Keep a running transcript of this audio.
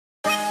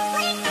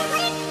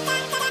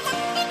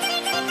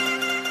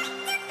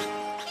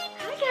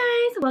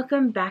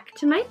welcome back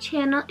to my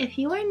channel. If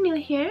you are new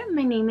here,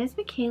 my name is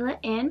Makayla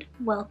and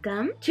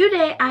welcome.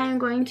 Today I am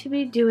going to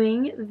be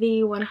doing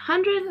the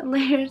 100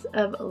 layers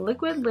of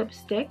liquid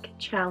lipstick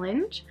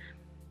challenge.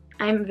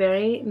 I'm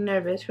very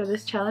nervous for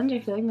this challenge. I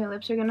feel like my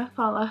lips are gonna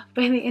fall off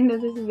by the end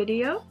of this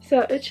video. So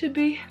it should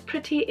be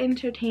pretty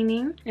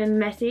entertaining and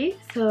messy.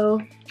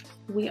 So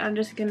we are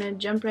just gonna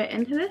jump right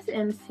into this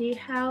and see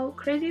how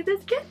crazy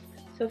this gets.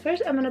 So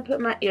first I'm gonna put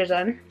my ears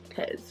on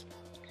because,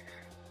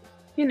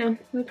 you know,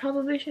 we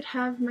probably should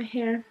have my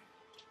hair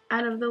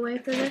out of the way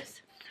for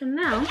this. So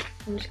now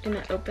I'm just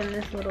gonna open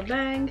this little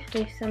bag,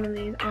 place some of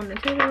these on the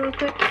table real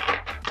quick.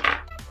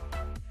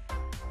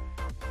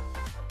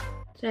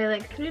 So I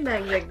like 3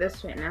 bags like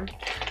this right now.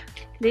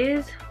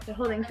 These are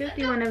holding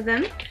 51 of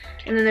them,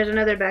 and then there's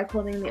another bag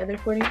holding the other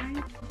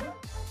 49.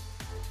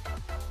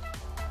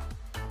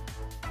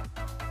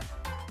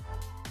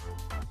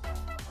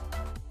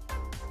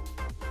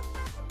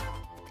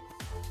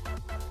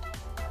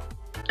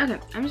 Okay,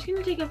 I'm just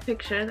gonna take a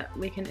picture that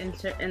we can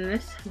insert in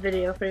this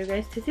video for you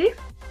guys to see.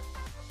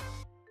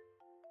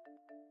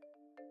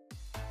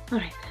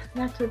 Alright,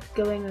 that's what's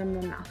going on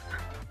the mouth.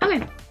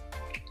 Okay,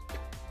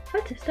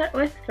 let's start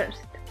with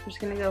first. I'm just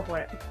gonna go for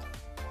it.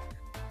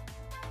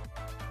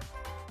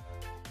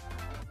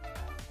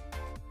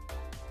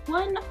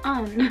 One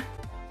on.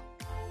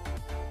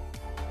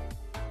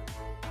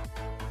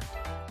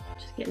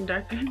 Just getting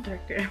darker and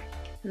darker.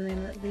 And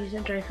then let these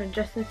dry for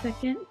just a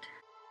second.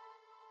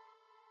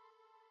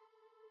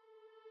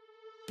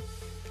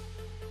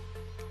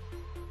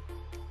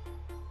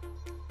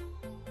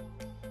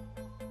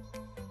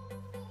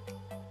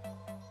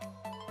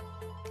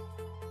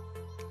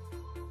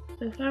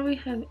 So far we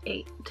have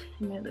 8,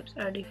 and my lips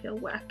already feel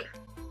whack.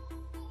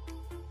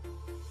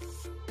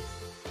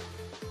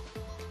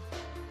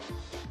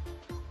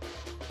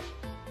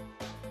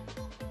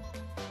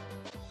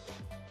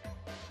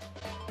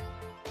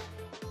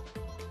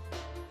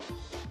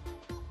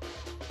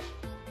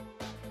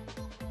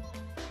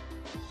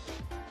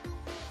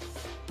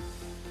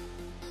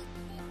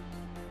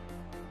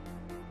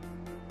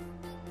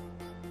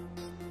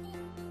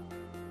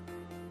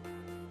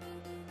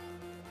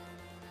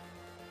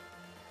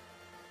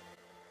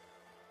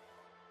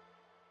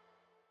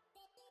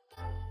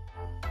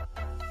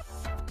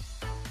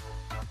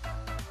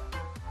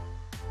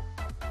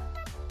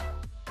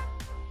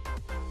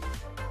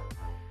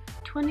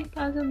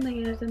 $20,000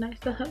 layers and I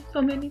still have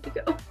so many to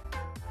go.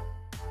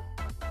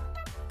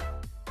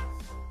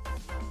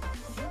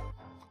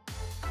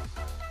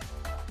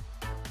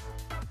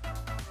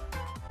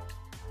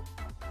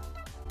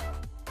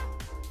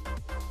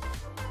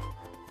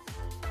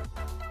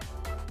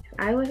 If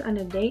I was on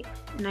a date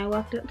and I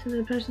walked up to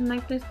the person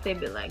like this, they'd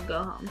be like,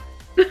 go home.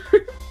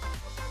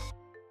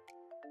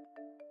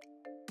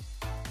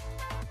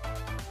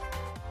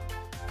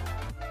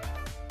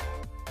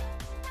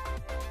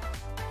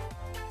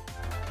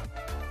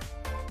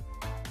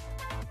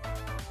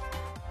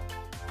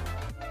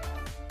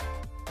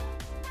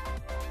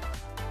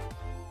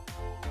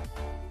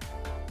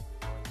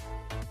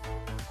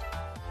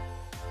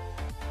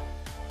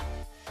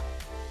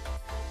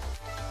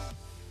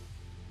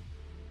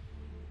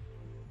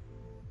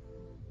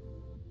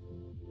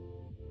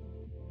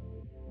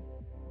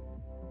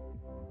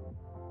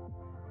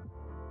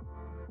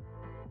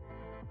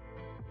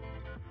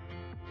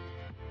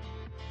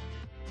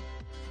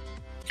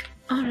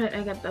 Alright,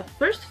 I got the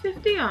first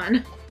 50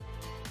 on.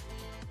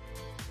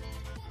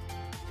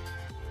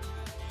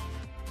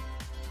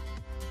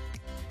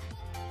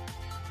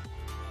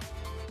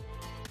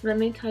 Let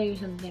me tell you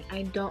something,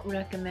 I don't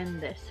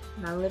recommend this.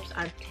 My lips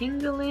are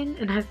tingling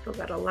and I've still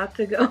got a lot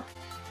to go.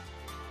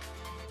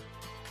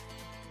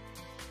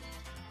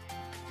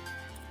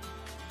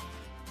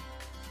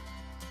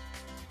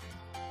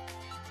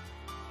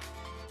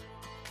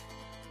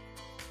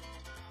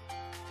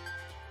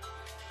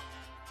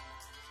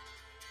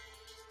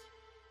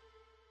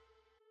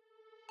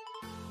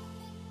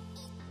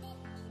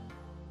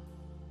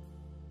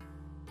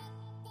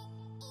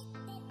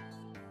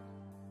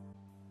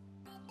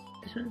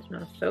 This one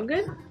smells so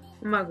good.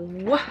 Oh my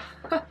god, wow.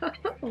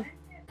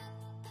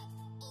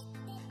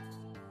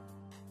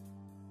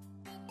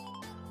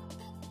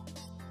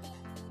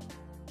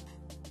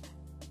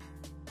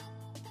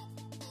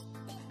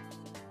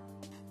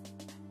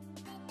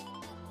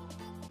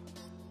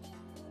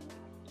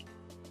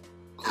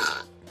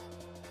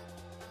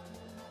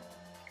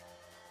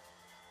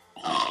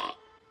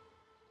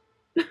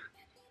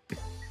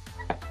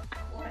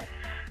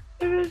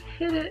 I just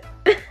hit it,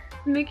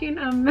 making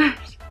a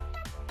mess.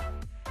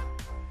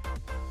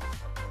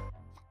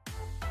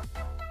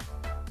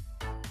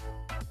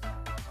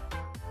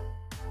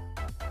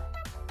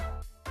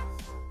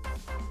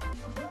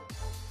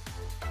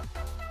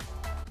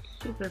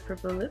 Super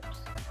purple lips.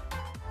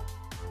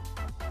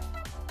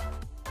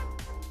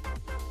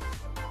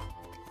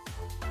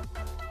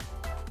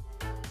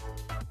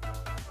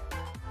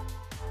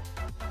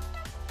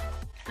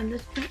 At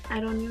this point, I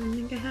don't even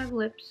think I have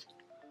lips.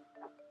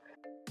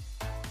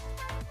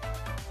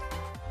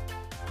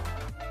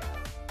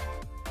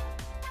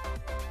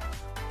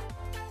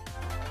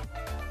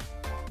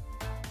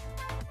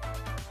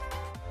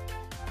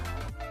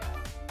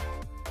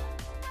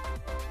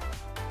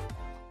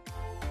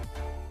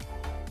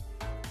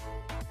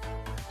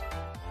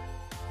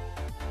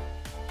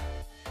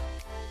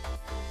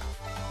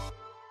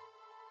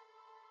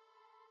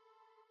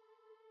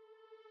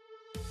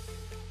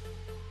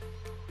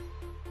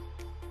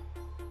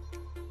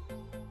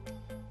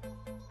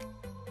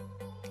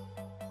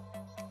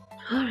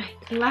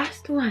 Alright,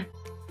 last one.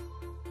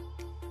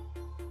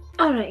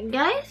 Alright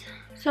guys,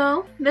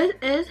 so this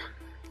is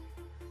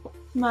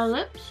my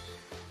lips.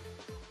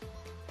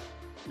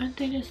 Aren't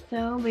they just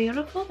so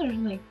beautiful? They're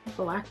like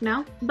black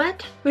now.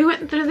 But we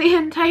went through the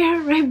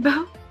entire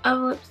rainbow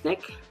of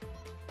lipstick.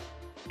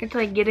 It's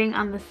like getting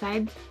on the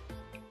sides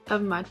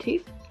of my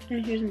teeth.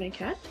 And here's my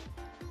cat.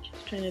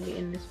 She's trying to be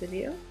in this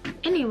video.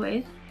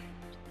 Anyways,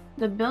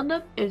 the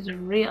buildup is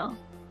real.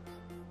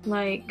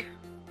 Like,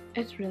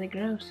 it's really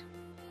gross.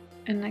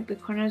 And like the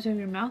corners of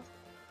your mouth,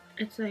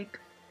 it's like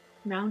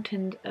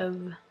mountains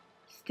of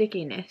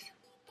stickiness.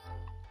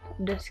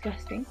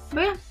 Disgusting.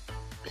 But yeah,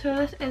 so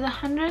this is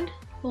 100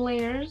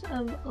 layers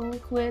of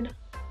liquid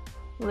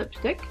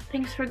lipstick.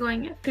 Thanks for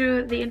going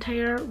through the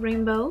entire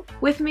rainbow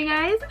with me,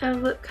 guys,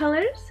 of lip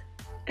colors.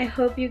 I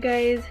hope you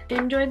guys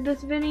enjoyed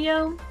this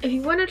video. If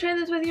you want to try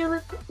this with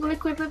your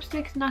liquid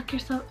lipsticks, knock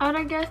yourself out,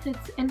 I guess.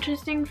 It's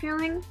interesting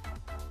feeling.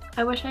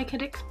 I wish I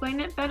could explain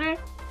it better,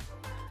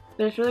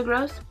 but it's really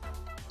gross.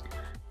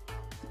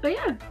 But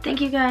yeah,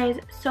 thank you guys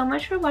so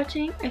much for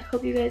watching. I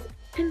hope you guys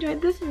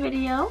enjoyed this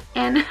video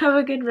and have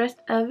a good rest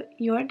of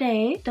your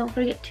day. Don't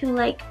forget to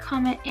like,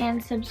 comment,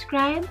 and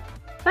subscribe.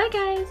 Bye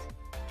guys.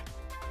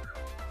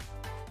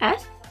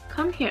 S,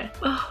 come here.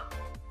 Oh,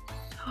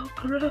 so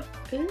gross.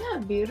 Isn't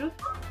that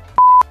beautiful?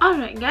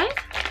 Alright guys,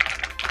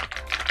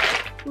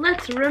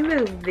 let's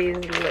remove these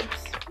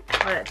lips,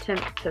 or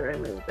attempt to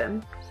remove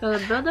them. So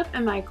the buildup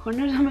in my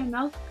corners of my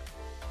mouth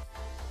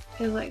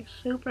is like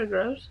super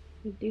gross.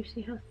 Do you see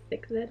how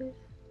thick that is?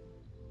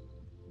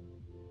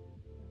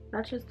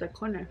 That's just the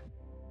corner.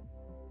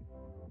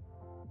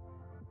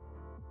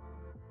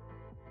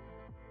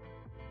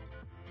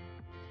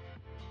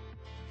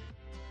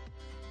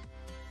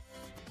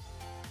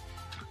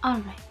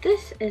 Alright,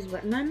 this is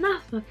what my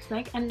mouth looks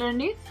like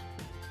underneath.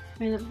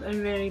 My lips are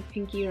very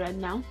pinky red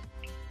now.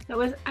 That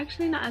was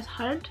actually not as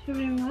hard to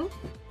remove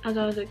as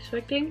I was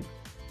expecting.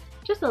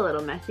 Just a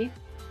little messy.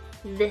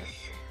 This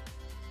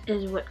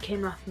is what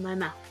came off my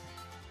mouth.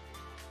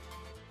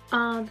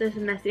 All this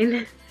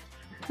messiness.